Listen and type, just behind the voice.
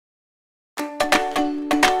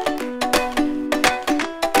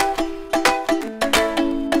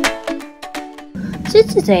So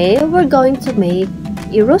today we're going to make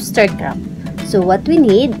a rooster craft. So what we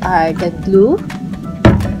need are the glue,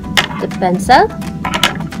 the pencil,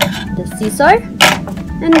 the scissor,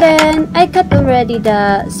 and then I cut already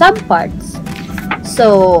the some parts.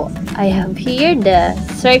 So I have here the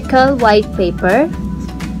circle white paper.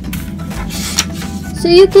 So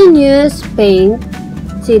you can use paint.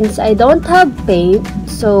 Since I don't have paint,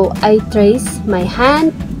 so I trace my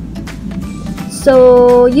hand.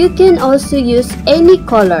 So you can also use any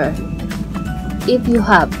color if you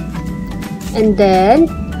have. And then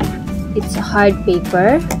it's a hard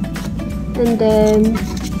paper, and then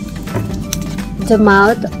the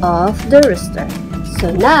mouth of the rooster. So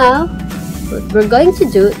now what we're going to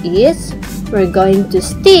do is we're going to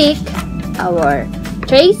stick our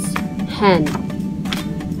trace hand.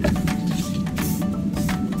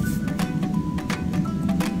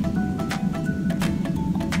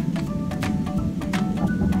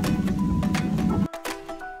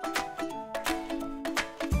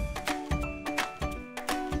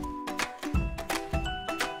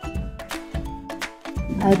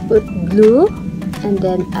 I put glue, and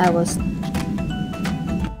then I was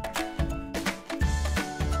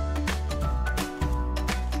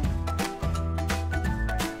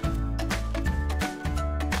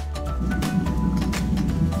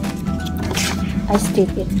stick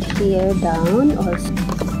it here down also.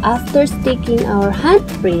 After sticking our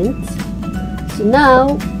handprints, so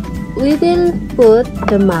now we will put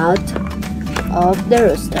the mouth of the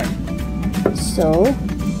rooster. So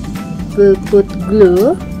we'll put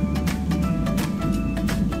glue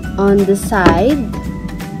on the side,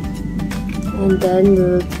 and then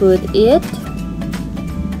we'll put it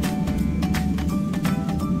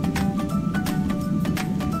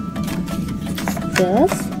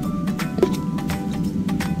this.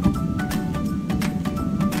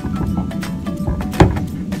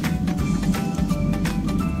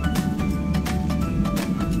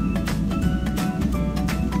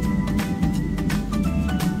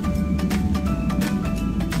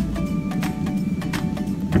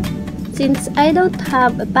 Since I don't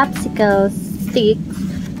have a popsicle stick,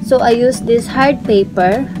 so I use this hard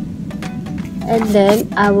paper, and then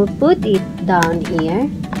I will put it down here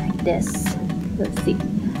like this. You'll see.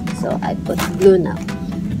 So I put glue now.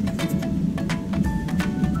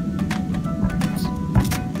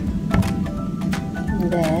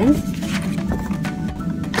 And then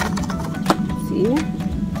see,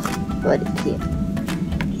 put it here.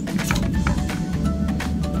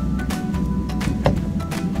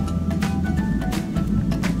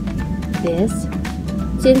 This,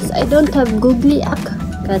 since I don't have googly eyes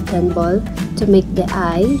cotton ball to make the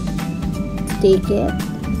eye, stick it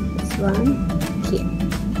this one here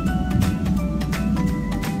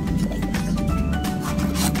like this.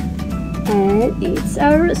 And it's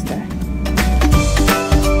our rooster.